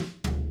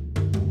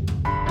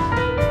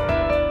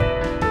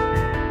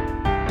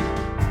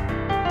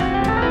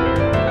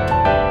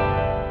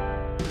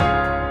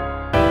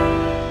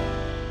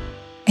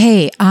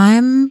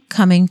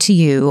coming to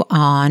you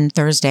on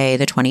Thursday,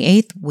 the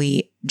 28th.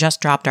 We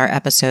just dropped our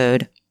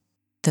episode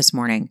this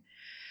morning.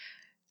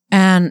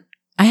 And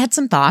I had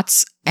some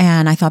thoughts,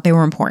 and I thought they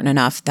were important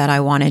enough that I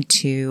wanted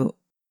to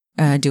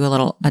do a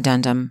little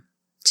addendum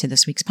to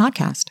this week's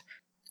podcast.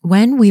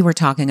 When we were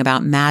talking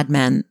about Mad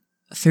Men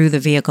through the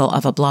vehicle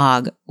of a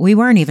blog, we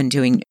weren't even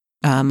doing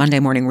Monday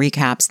morning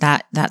recaps.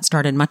 That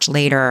started much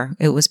later.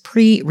 It was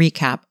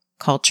pre-recap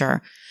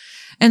culture.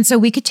 And so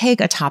we could take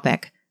a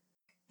topic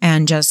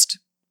and just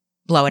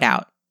blow it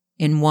out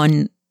in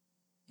one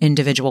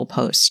individual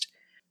post.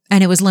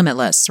 And it was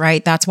limitless,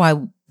 right? That's why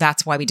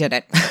we did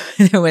it.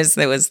 There was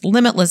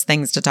limitless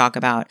things to talk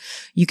about.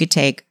 You could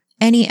take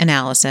any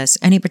analysis,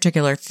 any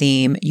particular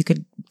theme. You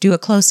could do a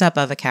close-up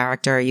of a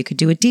character. You could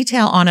do a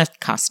detail on a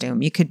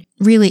costume. You could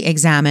really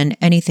examine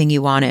anything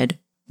you wanted,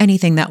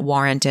 anything that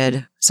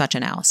warranted such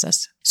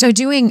analysis. So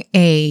doing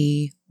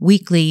a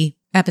weekly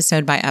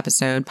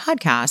episode-by-episode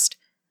podcast,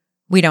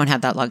 we don't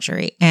have that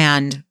luxury.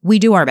 And we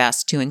do our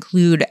best to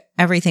include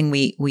everything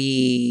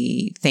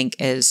we think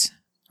is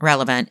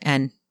relevant,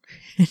 and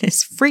it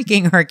is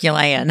freaking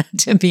Herculean,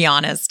 to be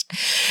honest.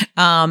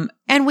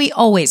 And we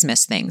always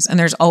miss things.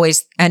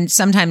 And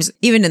sometimes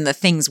even in the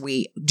things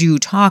we do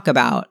talk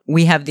about,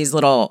 we have these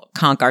little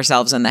conk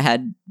ourselves in the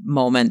head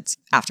moments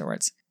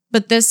afterwards.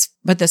 But this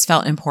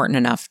felt important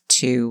enough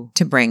to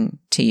bring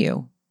to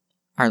you,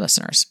 our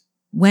listeners.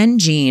 When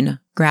Jean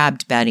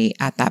grabbed Betty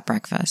at that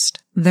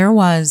breakfast, there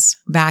was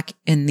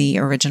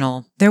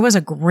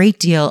a great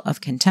deal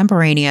of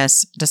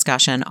contemporaneous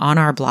discussion on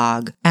our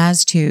blog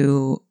as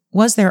to,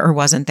 was there or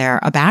wasn't there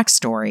a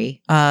backstory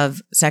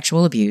of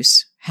sexual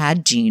abuse?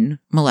 Had Jean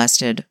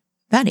molested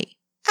Betty?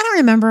 I don't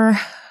remember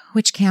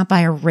which camp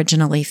I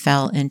originally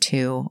fell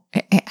into.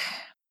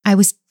 I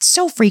was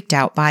so freaked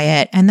out by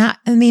it. And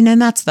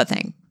that's the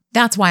thing.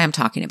 That's why I'm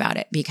talking about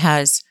it,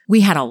 because we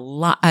had a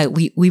lot,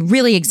 we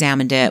really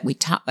examined it.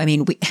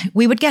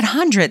 We would get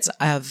hundreds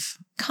of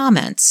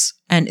comments,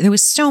 and there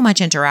was so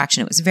much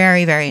interaction. It was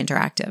very, very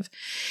interactive.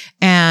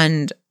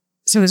 And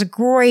so it was a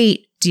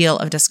great deal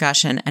of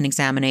discussion and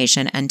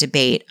examination and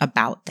debate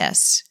about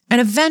this.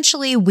 And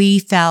eventually we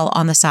fell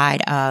on the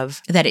side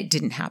of that it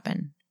didn't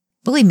happen.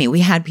 Believe me, we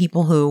had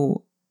people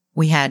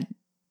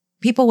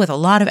with a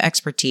lot of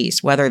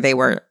expertise, whether they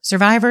were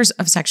survivors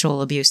of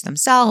sexual abuse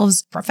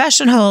themselves,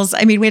 professionals.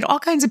 We had all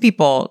kinds of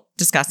people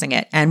discussing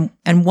it. And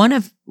one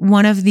of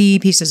the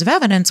pieces of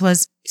evidence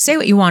was, say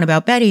what you want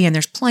about Betty, and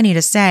there's plenty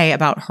to say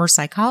about her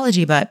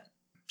psychology, but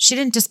she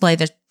didn't display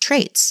the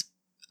traits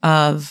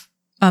of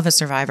a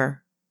survivor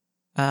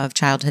of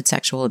childhood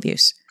sexual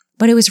abuse.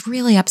 But it was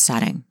really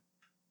upsetting.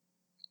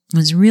 It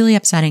was really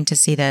upsetting to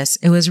see this.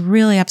 It was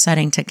really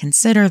upsetting to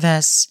consider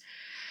this.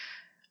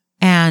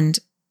 And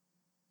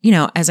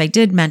as I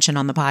did mention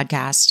on the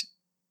podcast,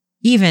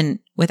 even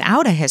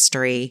without a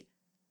history,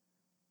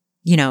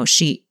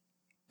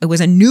 it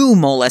was a new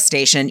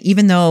molestation,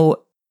 even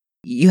though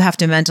you have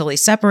to mentally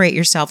separate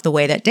yourself the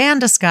way that Dan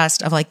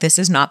discussed of this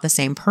is not the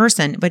same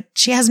person, but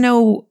she has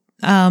no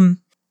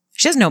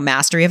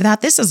mastery of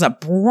that. This is a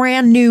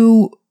brand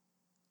new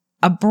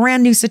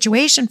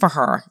situation for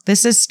her.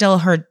 This is still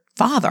her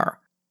father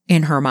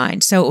in her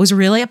mind. So it was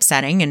really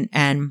upsetting.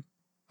 And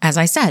as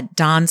I said,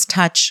 Don's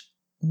touch,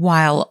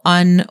 while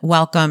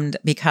unwelcomed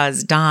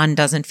because Don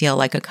doesn't feel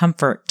like a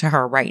comfort to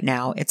her right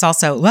now, it's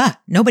also,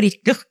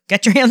 nobody,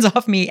 get your hands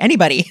off me,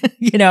 anybody,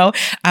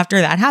 after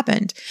that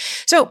happened.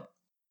 So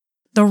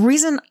the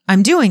reason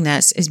I'm doing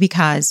this is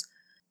because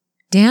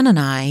Dan and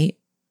I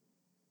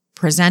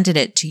presented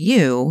it to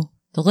you,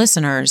 the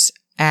listeners,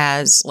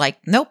 as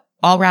nope,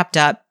 all wrapped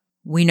up.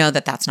 We know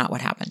that that's not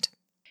what happened.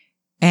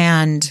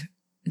 And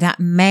that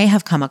may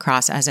have come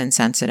across as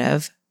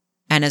insensitive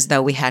and as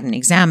though we hadn't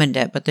examined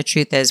it. But the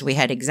truth is we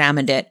had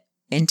examined it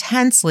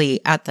intensely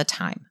at the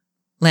time,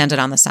 landed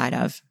on the side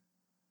of,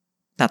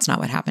 that's not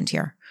what happened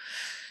here.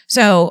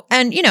 So,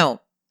 and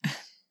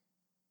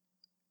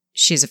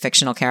she's a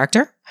fictional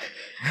character,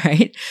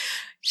 right?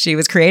 She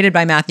was created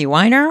by Matthew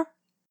Weiner.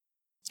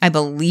 I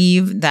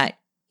believe that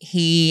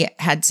he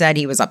had said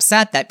he was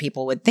upset that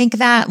people would think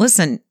that.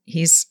 Listen,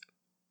 he's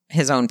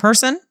his own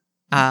person.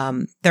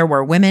 There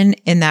were women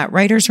in that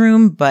writer's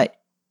room, but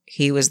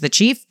he was the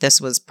chief.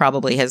 This was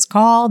probably his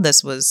call.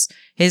 This was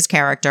his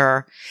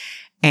character.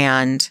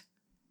 And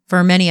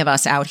for many of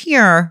us out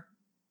here,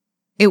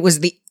 it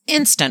was the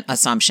instant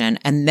assumption.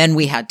 And then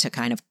we had to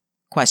kind of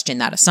question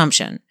that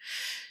assumption.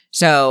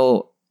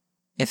 So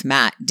if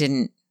Matt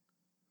didn't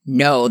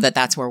know that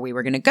that's where we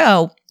were going to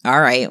go, all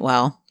right,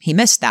 well, he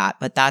missed that,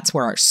 but that's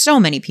where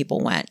so many people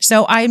went.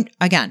 So I'm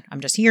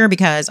just here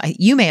because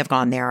you may have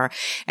gone there,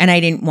 and I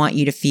didn't want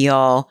you to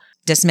feel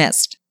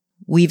dismissed.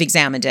 We've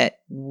examined it.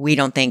 We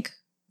don't think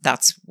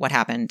that's what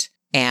happened.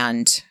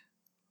 And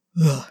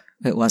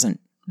it wasn't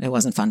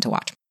fun to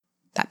watch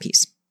that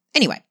piece.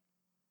 Anyway,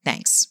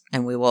 thanks.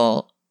 And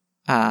we'll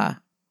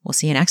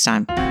see you next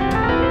time.